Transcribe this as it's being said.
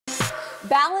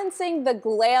Balancing the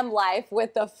glam life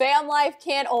with the fam life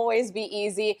can't always be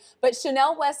easy, but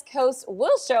Chanel West Coast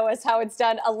will show us how it's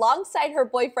done alongside her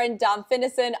boyfriend Dom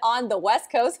Finnison on the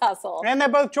West Coast Hustle. And they're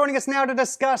both joining us now to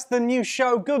discuss the new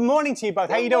show. Good morning to you both.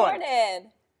 How you doing? Good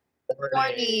morning. Good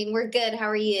morning. We're good. How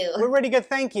are you? We're really good,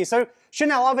 thank you. So,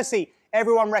 Chanel, obviously,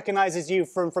 everyone recognizes you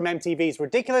from MTV's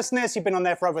Ridiculousness. You've been on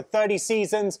there for over 30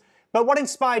 seasons. But what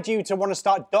inspired you to want to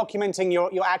start documenting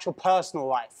your actual personal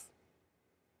life?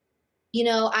 You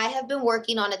know, I have been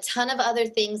working on a ton of other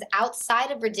things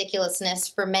outside of Ridiculousness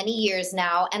for many years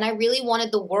now, and I really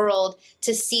wanted the world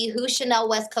to see who Chanel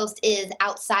West Coast is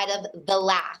outside of the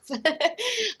laugh.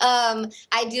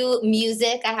 I do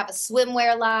music. I have a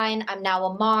swimwear line. I'm now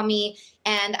a mommy,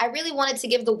 and I really wanted to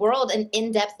give the world an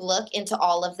in-depth look into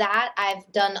all of that. I've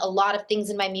done a lot of things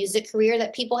in my music career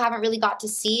that people haven't really got to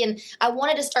see, and I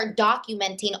wanted to start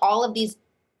documenting all of these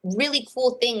really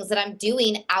cool things that I'm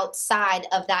doing outside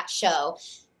of that show.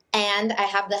 And I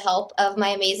have the help of my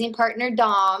amazing partner,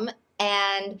 Dom,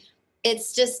 and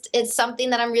it's something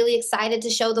that I'm really excited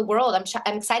to show the world.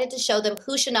 I'm excited to show them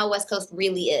who Chanel West Coast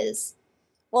really is.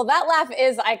 Well, that laugh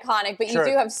is iconic, but you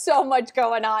do have so much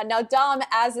going on. Now, Dom,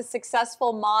 as a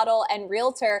successful model and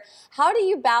realtor, how do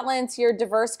you balance your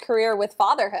diverse career with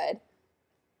fatherhood?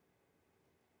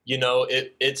 You know,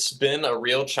 it's been a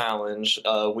real challenge.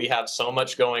 We have so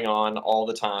much going on all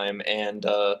the time. And,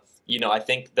 you know, I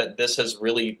think that this has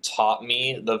really taught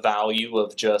me the value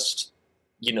of just,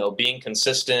 you know, being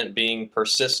consistent, being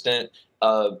persistent,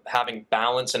 having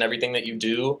balance in everything that you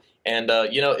do. And,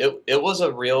 you know, it was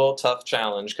a real tough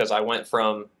challenge because I went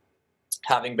from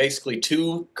having basically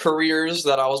two careers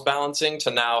that I was balancing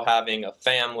to now having a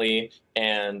family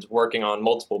and working on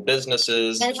multiple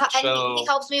businesses. And he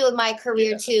helps me with my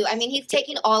career too. I mean, he's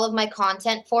taking all of my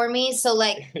content for me. So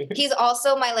like, he's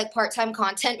also my like part-time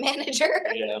content manager.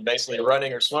 Yeah, basically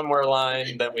running her swimwear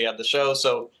line. Then we have the show.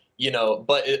 So, you know,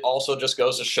 but it also just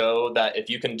goes to show that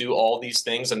if you can do all these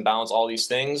things and balance all these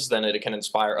things, then it can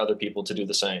inspire other people to do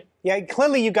the same. Yeah,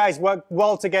 clearly you guys work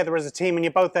well together as a team and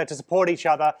you're both there to support each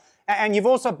other. And you've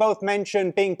also both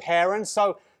mentioned being parents.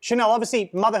 So, Chanel, obviously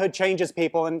motherhood changes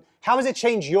people. And how has it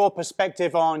changed your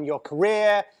perspective on your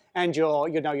career and your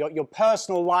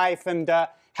personal life? And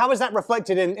how is that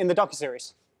reflected in the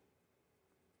docuseries?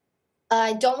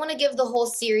 I don't want to give the whole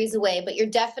series away, but you're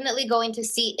definitely going to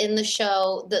see in the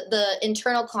show the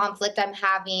internal conflict I'm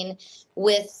having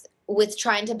with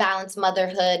trying to balance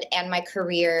motherhood and my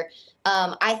career.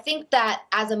 I think that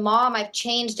as a mom, I've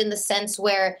changed in the sense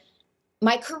where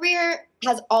my career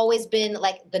has always been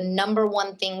like the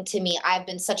 #1 thing to me. I've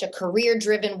been such a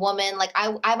career-driven woman. Like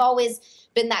I've always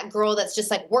been that girl that's just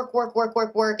like work, work, work,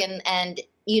 work, work. And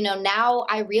you know, now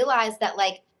I realize that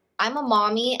like I'm a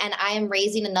mommy and I am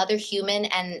raising another human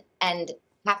and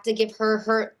have to give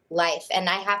her life, and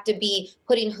I have to be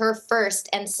putting her first.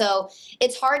 And so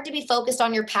it's hard to be focused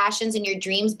on your passions and your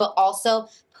dreams, but also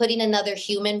putting another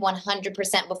human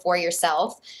 100% before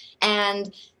yourself.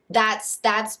 And that's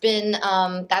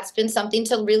been something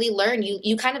to really learn.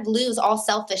 You kind of lose all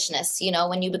selfishness, you know,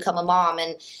 when you become a mom,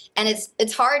 and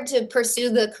it's hard to pursue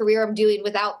the career I'm doing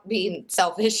without being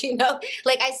selfish, you know.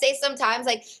 Like I say sometimes,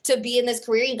 like to be in this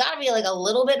career, you got to be like a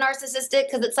little bit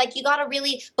narcissistic because it's like you got to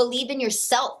really believe in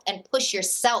yourself and push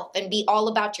yourself and be all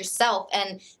about yourself.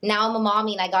 And now I'm a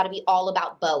mommy and I got to be all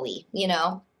about Bowie, you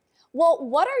know. Well,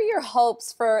 what are your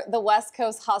hopes for the West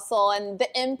Coast Hustle and the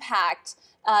impact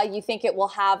you think it will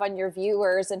have on your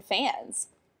viewers and fans?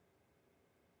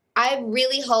 I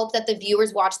really hope that the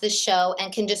viewers watch this show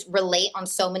and can just relate on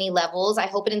so many levels. I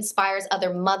hope it inspires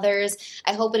other mothers.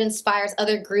 I hope it inspires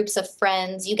other groups of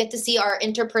friends. You get to see our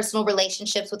interpersonal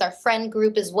relationships with our friend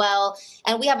group as well.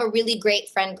 And we have a really great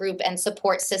friend group and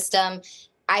support system.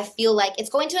 I feel like it's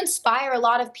going to inspire a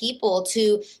lot of people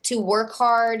to work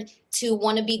hard, to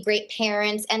want to be great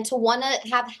parents, and to want to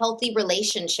have healthy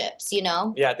relationships, you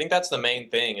know? Yeah, I think that's the main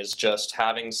thing, is just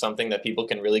having something that people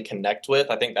can really connect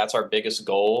with. I think that's our biggest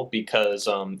goal because,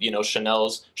 you know,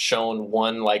 Chanel's shown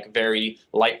one like very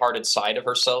lighthearted side of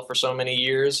herself for so many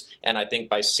years. And I think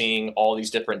by seeing all these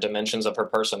different dimensions of her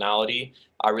personality,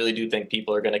 I really do think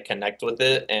people are going to connect with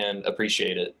it and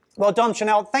appreciate it. Well, Dom,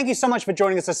 Chanel, thank you so much for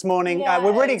joining us this morning. Yes.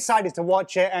 We're really excited to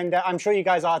watch it, and I'm sure you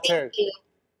guys are too. Thank you.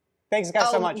 Thanks, guys,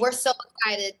 so much. We're so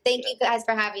excited. Thank you guys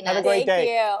for having us. Have a great day.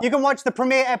 Thank you. You can watch the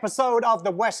premiere episode of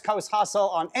The West Coast Hustle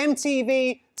on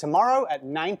MTV tomorrow at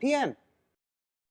 9 p.m.